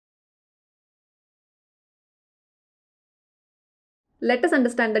Let us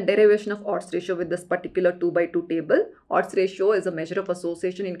understand the derivation of odds ratio with this particular 2 by 2 table. Odds ratio is a measure of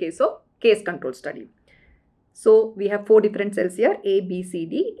association in case of case control study. So we have 4 different cells here, A, B, C,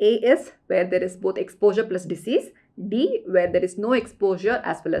 D. A is where there is both exposure plus disease. D where there is no exposure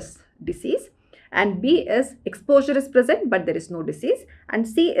as well as disease. And B is exposure is present but there is no disease. And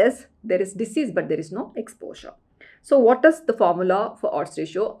C is there is disease but there is no exposure. So what is the formula for odds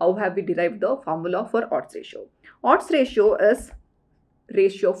ratio? How have we derived the formula for odds ratio? Odds ratio is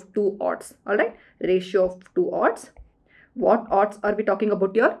ratio of 2 odds. Alright, ratio of 2 odds. What odds are we talking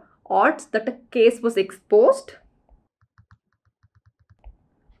about here? Odds that a case was exposed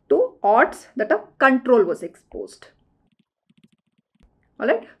to odds that a control was exposed.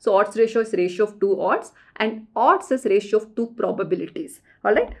 Alright, so odds ratio is ratio of 2 odds and odds is ratio of 2 probabilities.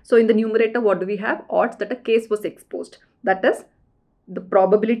 Alright, so in the numerator what do we have? Odds that a case was exposed. That is the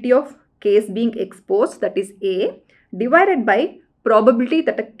probability of case being exposed, that is A, divided by probability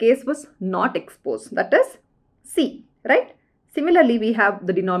that a case was not exposed, that is C, right? Similarly, we have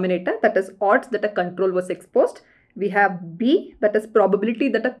the denominator, that is odds that a control was exposed. We have B, that is probability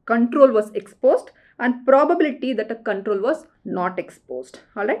that a control was exposed, and probability that a control was not exposed.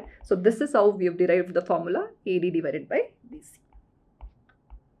 Alright, so this is how we have derived the formula AD divided by BC.